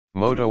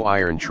Moto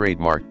Iron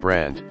trademark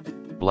brand.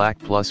 Black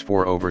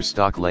 +4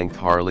 overstock length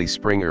Harley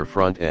Springer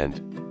front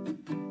end.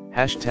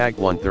 Hashtag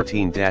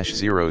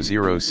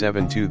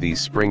 113-0072.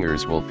 These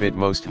Springers will fit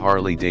most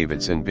Harley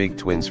Davidson big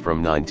twins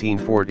from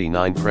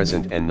 1949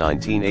 present and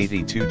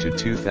 1982 to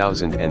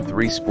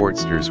 2003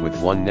 Sportsters with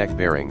 1 neck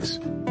bearings.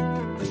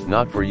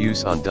 Not for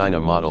use on Dyna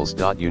models.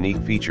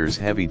 Unique features: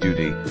 heavy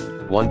duty,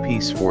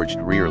 1-piece forged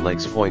rear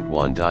legs,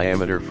 0.1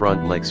 diameter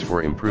front legs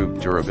for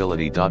improved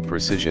durability.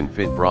 Precision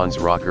fit bronze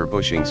rocker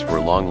bushings for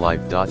long life.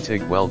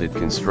 TIG welded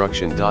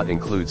construction.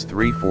 Includes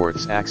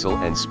 3/4 axle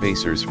and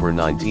spacers for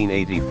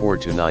 1984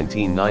 to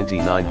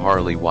 1999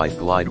 Harley white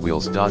glide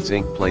wheels.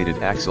 Zinc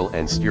plated axle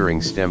and steering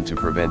stem to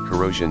prevent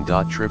corrosion.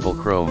 Triple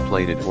chrome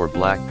plated or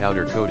black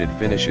powder coated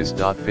finishes.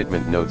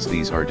 Fitment notes: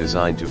 these are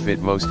designed to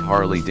fit most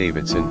Harley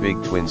Davidson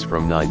big twins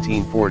from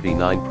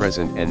 1949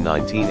 present and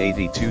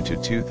 1982 to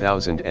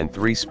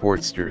 2003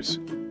 Sportsters.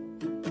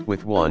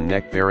 With 1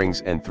 neck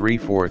bearings and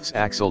 3/4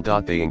 axle.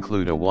 They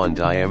include a 1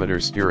 diameter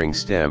steering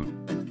stem,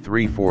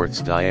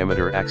 3/4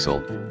 diameter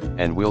axle,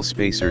 and wheel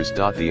spacers.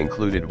 The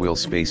included wheel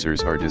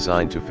spacers are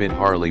designed to fit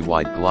Harley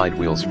white glide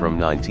wheels from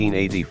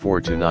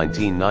 1984 to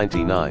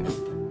 1999.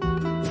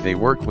 They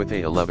work with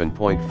a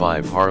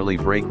 11.5 Harley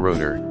brake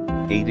rotor,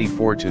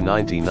 84 to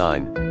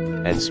 99,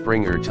 and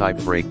Springer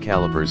type brake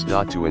calipers.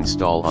 To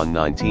install on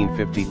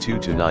 1952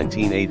 to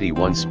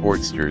 1981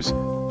 Sportsters,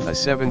 a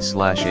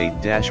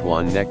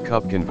 7/8-1 neck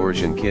cup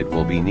conversion kit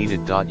will be needed.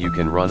 You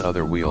can run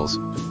other wheels,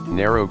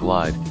 narrow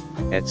glide,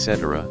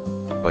 etc.,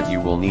 but you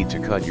will need to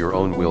cut your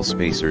own wheel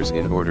spacers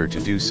in order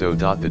to do so.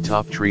 The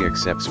top tree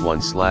accepts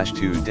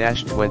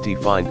 1/2-20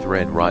 fine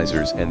thread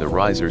risers and the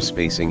riser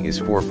spacing is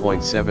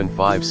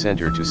 4.75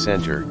 center to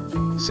center,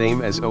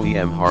 same as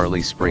OEM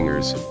Harley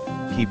Springers.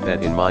 Keep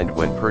that in mind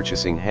when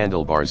purchasing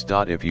handlebars.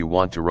 If you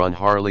want to run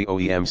Harley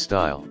OEM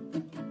style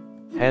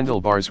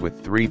handlebars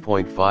with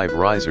 3.5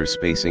 riser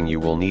spacing, you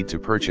will need to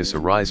purchase a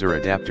riser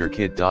adapter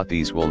kit.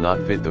 These will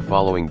not fit the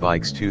following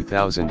bikes: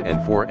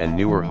 2004 and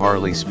newer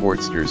Harley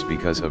Sportsters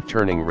because of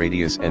turning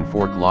radius and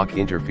fork lock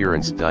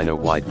interference. Dyna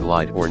wide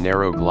glide or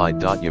narrow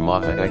glide.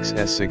 Yamaha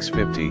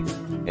XS650,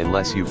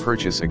 unless you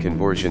purchase a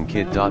conversion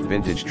kit.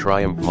 Vintage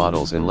Triumph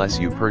models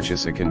unless you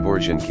purchase a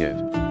conversion kit.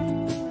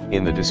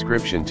 In the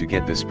description to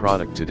get this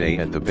product today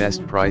at the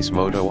best price.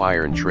 Moto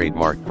Iron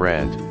trademark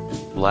brand.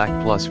 Black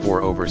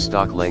 +4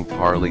 overstock length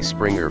Harley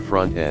Springer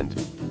front end.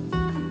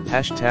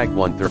 Hashtag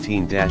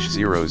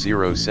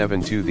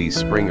 113-0072. These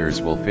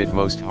Springers will fit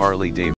most Harley Davidson